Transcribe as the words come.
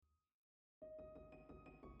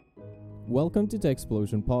Welcome to Tech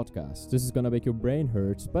Explosion Podcast. This is gonna make your brain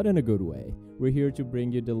hurt, but in a good way. We're here to bring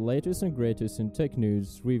you the latest and greatest in tech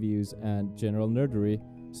news, reviews, and general nerdery.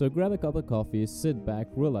 So grab a cup of coffee, sit back,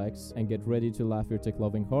 relax, and get ready to laugh your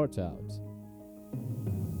tech-loving heart out.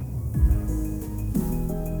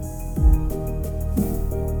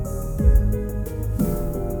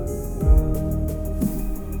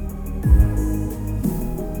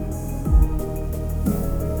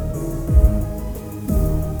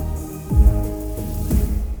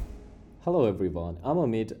 Hello everyone, I'm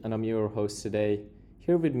Omid and I'm your host today.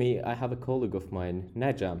 Here with me I have a colleague of mine,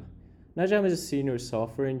 Najam. Najam is a senior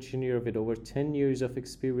software engineer with over 10 years of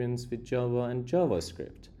experience with Java and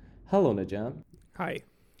JavaScript. Hello Najam. Hi.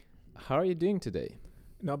 How are you doing today?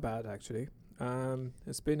 Not bad actually.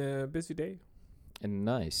 It's been a busy day. And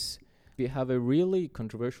nice. We have a really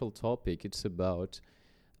controversial topic. It's about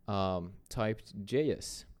typed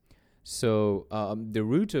JS. So the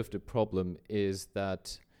root of the problem is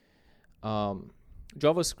that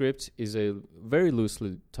JavaScript is a very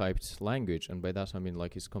loosely typed language, and by that I mean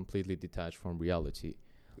like it's completely detached from reality.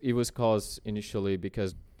 It was caused initially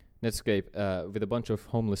because Netscape, with a bunch of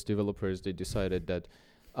homeless developers, they decided that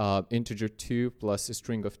integer 2 plus a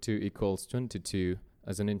string of 2 equals 22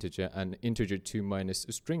 as an integer, and integer 2 minus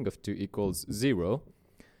a string of 2 equals 0.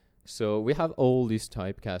 So we have all these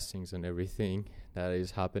typecastings and everything that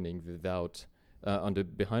is happening without on the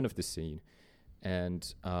behind of the scene,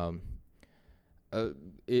 and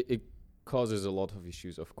it causes a lot of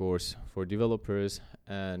issues, of course, for developers.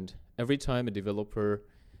 And every time a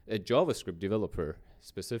JavaScript developer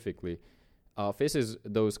specifically, faces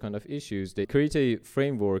those kind of issues, they create a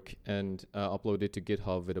framework and upload it to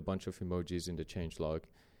GitHub with a bunch of emojis in the changelog.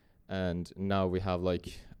 And now we have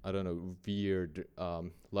weird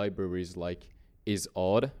libraries like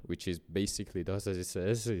isOdd, which is basically does as it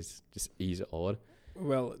says, it's just isOdd.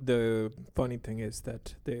 Well, the funny thing is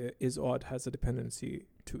that the isOdd has a dependency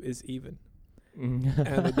to isEven,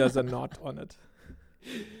 and it does a not on it.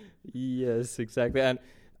 Yes, exactly. And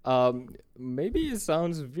maybe it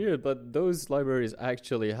sounds weird, but those libraries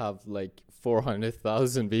actually have like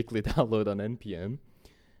 400,000 weekly download on NPM.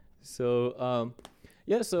 So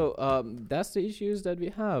that's the issues that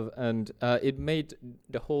we have, and it made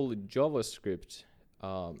the whole JavaScript.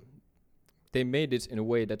 They made it in a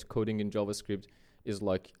way that coding in JavaScript is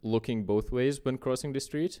like looking both ways when crossing the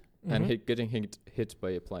street and getting hit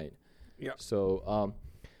by a plane. Yeah. So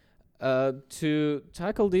to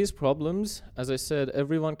tackle these problems, as I said,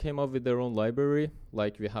 everyone came up with their own library.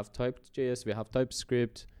 Like we have typed JS, we have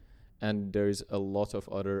TypeScript, and there's a lot of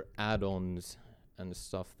other add-ons and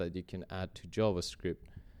stuff that you can add to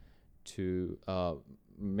JavaScript to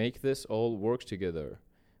make this all work together.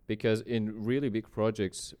 Because in really big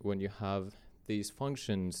projects, when you have these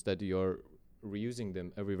functions that you're reusing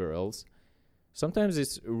them everywhere else, sometimes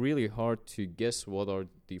it's really hard to guess what are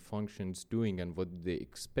the functions doing and what they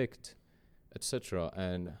expect, etc.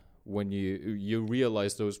 And when you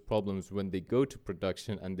realize those problems when they go to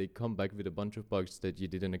production and they come back with a bunch of bugs that you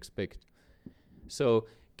didn't expect. So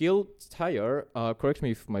Gil Tyre, correct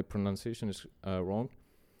me if my pronunciation is wrong,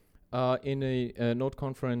 in a Node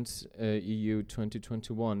conference EU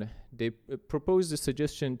 2021, they proposed a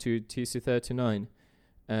suggestion to TC39.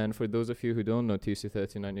 And for those of you who don't know,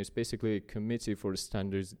 TC39 is basically a committee for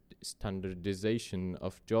standardization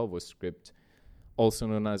of JavaScript, also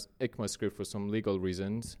known as ECMAScript for some legal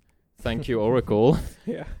reasons. Thank you, Oracle.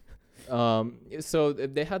 Yeah. So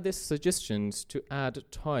they had these suggestions to add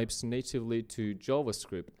types natively to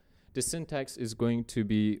JavaScript. The syntax is going to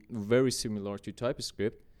be very similar to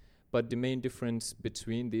TypeScript, but the main difference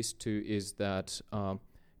between these two is that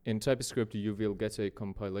in TypeScript, you will get a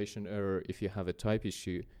compilation error if you have a type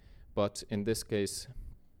issue. But in this case,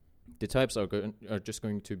 the types are just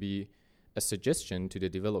going to be a suggestion to the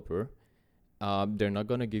developer. They're not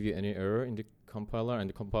going to give you any error in the compiler, and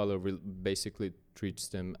the compiler will basically treat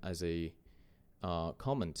them as a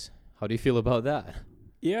comment. How do you feel about that?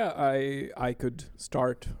 Yeah, I could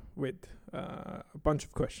start with a bunch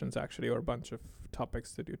of questions, actually, or a bunch of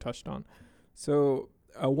topics that you touched on. So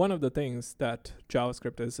one of the things that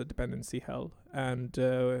JavaScript is a dependency hell, and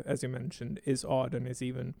as you mentioned, isOdd and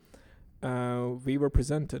isEven. We were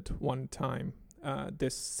presented one time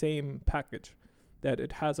this same package that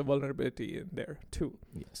it has a vulnerability in there too.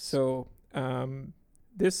 Yes. So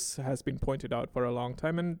this has been pointed out for a long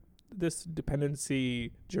time, and this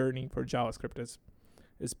dependency journey for JavaScript has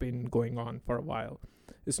been going on for a while.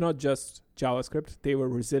 It's not just JavaScript. They were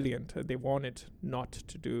resilient. They wanted not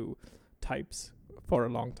to do types for a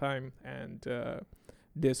long time, and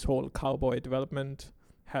this whole cowboy development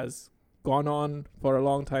has gone on for a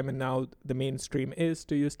long time, and now the mainstream is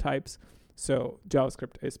to use types. So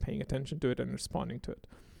JavaScript is paying attention to it and responding to it.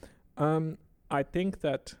 I think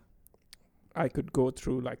that I could go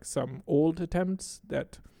through like some old attempts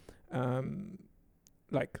that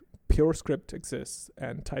like PureScript exists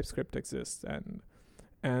and TypeScript exists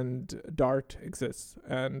and Dart exists,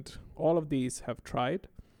 and all of these have tried.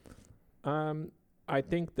 I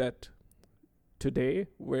think that today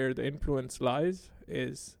where the influence lies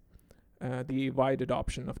is the wide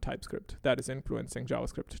adoption of TypeScript that is influencing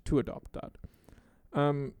JavaScript to adopt that.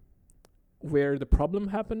 Where the problem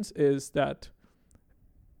happens is that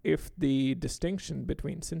if the distinction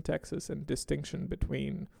between syntaxes and distinction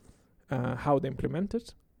between how they implement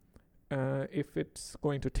it, if it's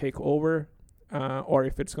going to take over or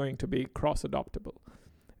if it's going to be cross-adoptable.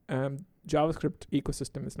 JavaScript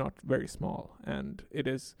ecosystem is not very small, and it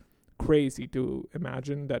is crazy to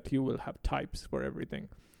imagine that you will have types for everything.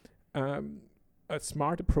 A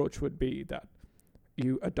smart approach would be that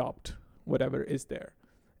you adopt whatever is there,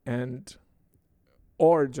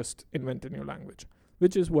 or just invent a new language,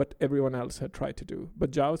 which is what everyone else had tried to do.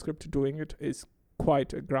 But JavaScript doing it is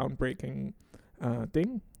quite a groundbreaking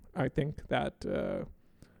thing. I think that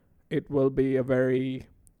it will be a very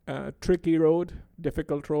tricky road,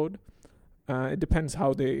 difficult road. It depends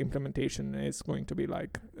how the implementation is going to be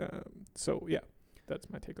like. So yeah, that's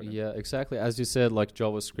my take on it. Yeah, exactly. As you said, like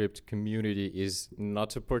JavaScript community is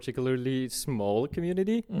not a particularly small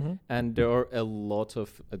community, and there are a lot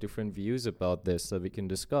of different views about this that we can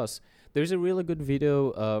discuss. There's a really good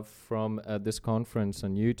video from this conference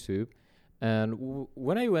on YouTube, and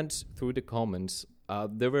when I went through the comments,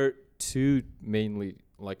 there were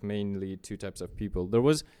mainly two types of people. There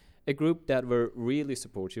was a group that were really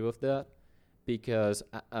supportive of that, because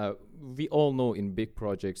we all know in big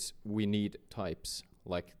projects we need types.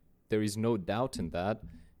 Like, there is no doubt in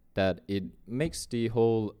that it makes the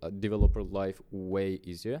whole developer life way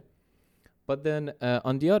easier. But then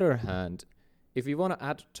on the other hand, if you want to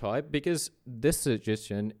add type, because this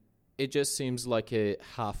suggestion, it just seems like a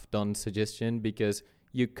half-done suggestion, because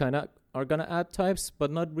you kind of are going to add types,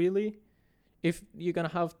 but not really. If you're going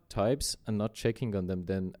to have types and not checking on them,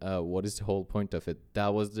 then what is the whole point of it?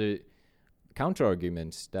 That was the counter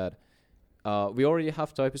argument, that we already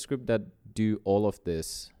have TypeScript that do all of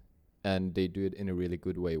this, and they do it in a really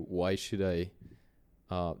good way. Why should I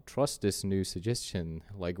trust this new suggestion?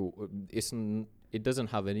 Like, it doesn't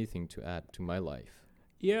have anything to add to my life.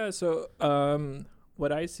 Yeah, so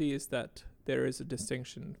what I see is that there is a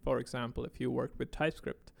distinction. For example, if you work with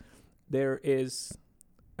TypeScript, there is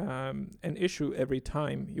an issue every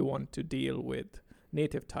time you want to deal with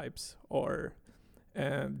native types or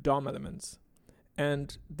DOM elements.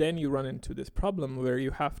 And then you run into this problem where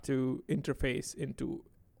you have to interface into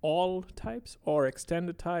all types or extend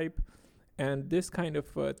a type. And this kind of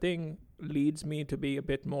thing leads me to be a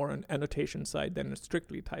bit more on annotation side than a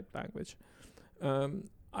strictly typed language.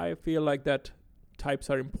 I feel like that types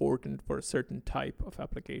are important for a certain type of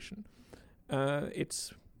application.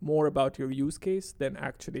 It's more about your use case than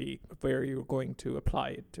actually where you're going to apply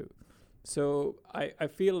it to. So I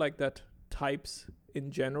feel like that types in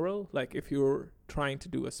general, like if you're trying to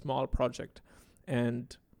do a small project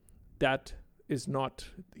and that is not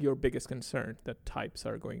your biggest concern, that types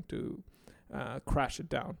are going to crash it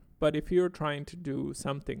down. But if you're trying to do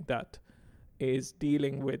something that is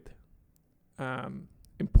dealing with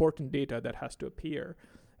important data that has to appear,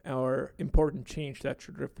 or important change that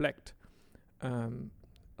should reflect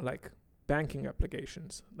like banking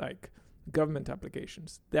applications, like government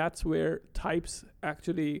applications, that's where types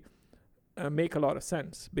actually make a lot of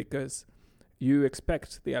sense, because you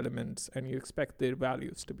expect the elements and you expect the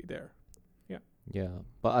values to be there. Yeah,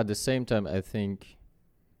 but at the same time, I think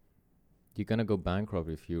you're gonna go bankrupt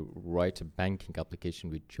if you write a banking application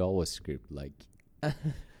with JavaScript. Like,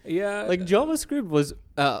 yeah, like JavaScript was.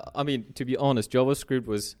 I mean, to be honest, JavaScript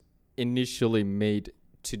was initially made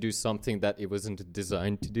to do something that it wasn't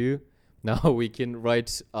designed to do. Now we can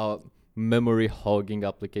write memory hogging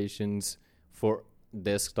applications for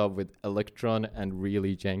desktop with Electron, and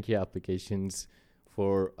really janky applications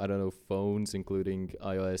for, I don't know, phones, including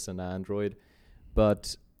iOS and Android.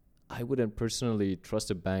 But I wouldn't personally trust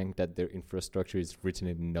a bank that their infrastructure is written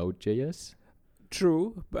in Node.js.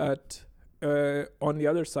 True, but on the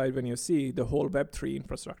other side, when you see the whole Web3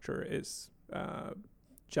 infrastructure is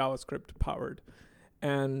JavaScript powered,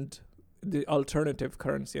 and the alternative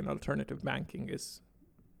currency and alternative banking is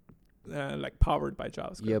like powered by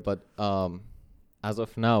JavaScript. Yeah, but as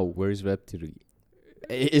of now, where is Web3?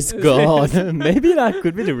 It's gone. Maybe that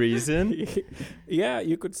could be the reason. Yeah,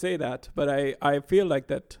 you could say that, but I feel like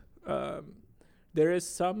that there is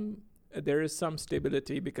some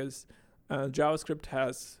stability, because JavaScript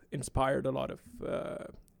has inspired a lot of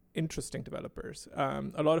interesting developers.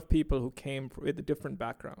 A lot of people who came with a different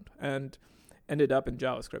background and ended up in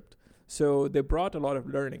JavaScript. So they brought a lot of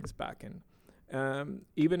learnings back in.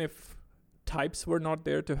 Even if types were not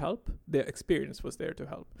there to help, their experience was there to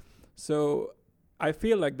help. So I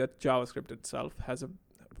feel like that JavaScript itself has a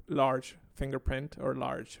large fingerprint or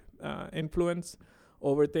large influence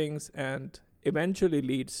over things, and eventually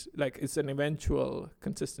leads, like, it's an eventual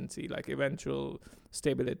consistency, like eventual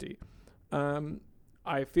stability.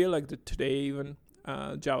 I feel like that today even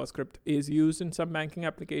JavaScript is used in some banking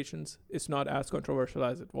applications. It's not as controversial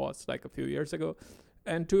as it was like a few years ago.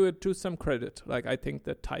 And to some credit, like, I think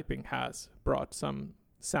that typing has brought some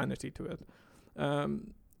sanity to it.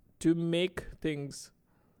 To make things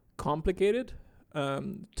complicated,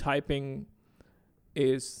 typing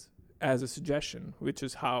is as a suggestion, which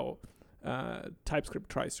is how TypeScript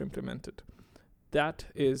tries to implement it. That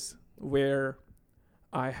is where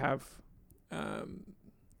I have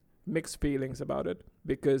mixed feelings about it,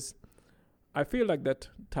 because I feel like that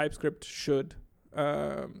TypeScript should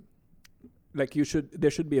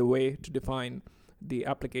there should be a way to define the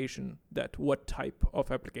application, that what type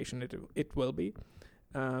of application it will be,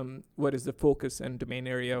 what is the focus and domain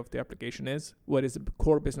area of the application is, what is the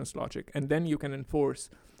core business logic, and then you can enforce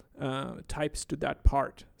types to that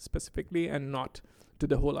part specifically and not to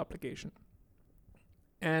the whole application.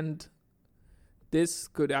 And this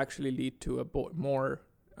could actually lead to a more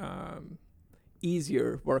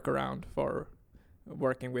easier workaround for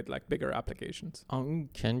working with like bigger applications.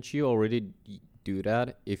 Can't you already do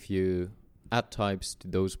that if you add types to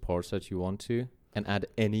those parts that you want to and add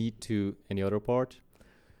any to any other part?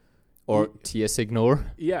 Or TS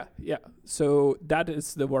ignore? Yeah. So that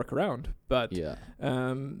is the workaround, but yeah.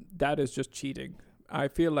 That is just cheating. I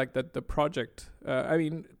feel like that the project,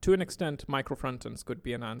 to an extent, micro frontends could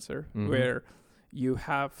be an answer, where you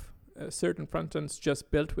have certain frontends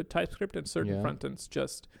just built with TypeScript and certain frontends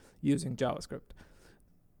just using JavaScript.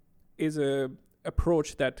 Is a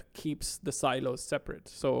approach that keeps the silos separate.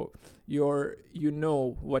 So you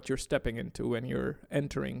know what you're stepping into when you're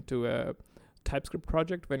entering to a TypeScript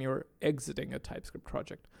project, when you're exiting a TypeScript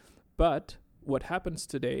project. But what happens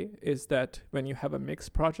today is that when you have a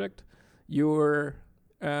mixed project, you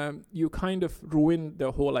kind of ruin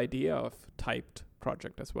the whole idea of typed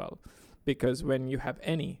project as well, because when you have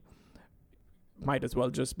any, might as well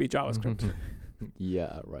just be JavaScript.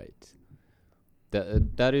 Yeah, right.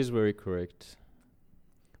 That is very correct.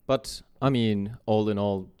 But I mean, all in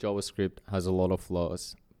all, JavaScript has a lot of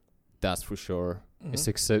flaws. That's for sure.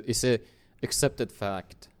 Mm-hmm. It's a accepted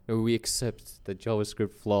fact. We accept that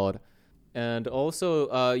JavaScript flawed. And also,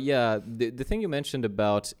 the thing you mentioned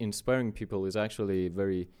about inspiring people is actually a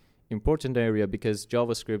very important area, because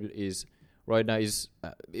JavaScript is right now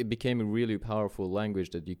it became a really powerful language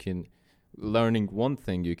that you can, learning one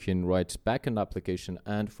thing, you can write backend application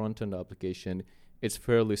and frontend application. It's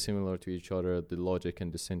fairly similar to each other, the logic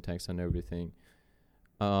and the syntax and everything.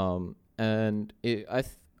 And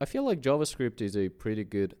I feel like JavaScript is a pretty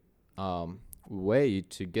good way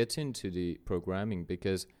to get into the programming,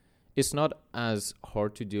 because it's not as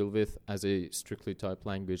hard to deal with as a strictly typed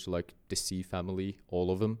language like the C family,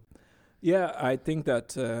 all of them. Yeah, I think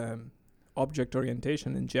that object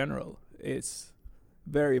orientation in general is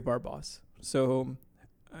very verbose. So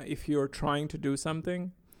if you're trying to do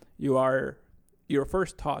something, your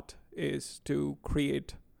first thought is to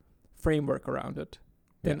create framework around it,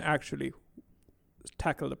 then actually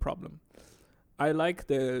tackle the problem. I like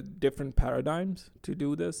the different paradigms to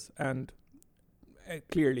do this, and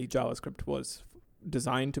clearly JavaScript was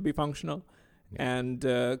designed to be functional and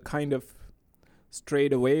kind of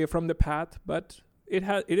strayed away from the path, but it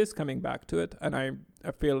is coming back to it, and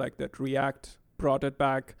I feel like that React brought it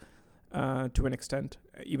back to an extent,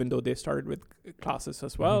 even though they started with classes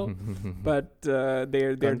as well. But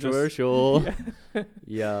they're controversial. Just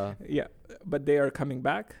yeah, but they are coming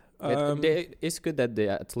back. It's good that they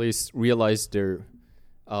at least realize their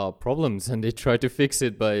problems and they try to fix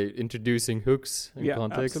it by introducing hooks and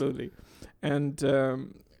context. Absolutely. And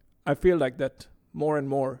I feel like that more and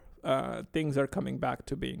more things are coming back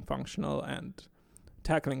to being functional and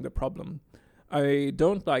tackling the problem. I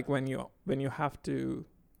don't like when you have to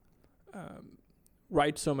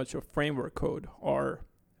write so much of framework code or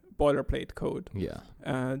boilerplate code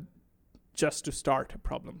just to start a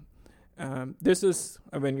problem. This is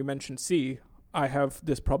when you mentioned C, I have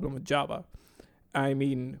this problem with Java. I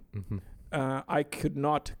mean, I could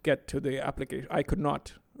not get to the application. I could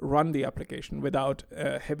not run the application without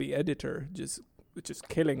a heavy editor, which is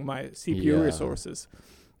killing my CPU resources.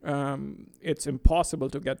 It's impossible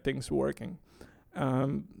to get things working.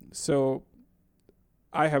 So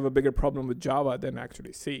I have a bigger problem with Java than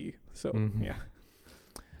actually C. So yeah.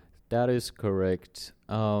 That is correct.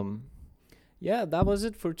 Yeah, that was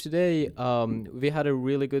it for today. We had a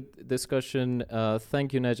really good discussion.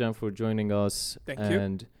 Thank you, Najam, for joining us. Thank you.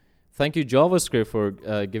 And thank you, JavaScript, for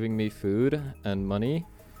giving me food and money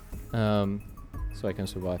so I can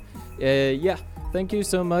survive. Yeah, thank you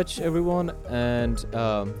so much, everyone. And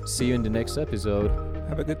see you in the next episode.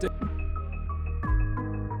 Have a good day.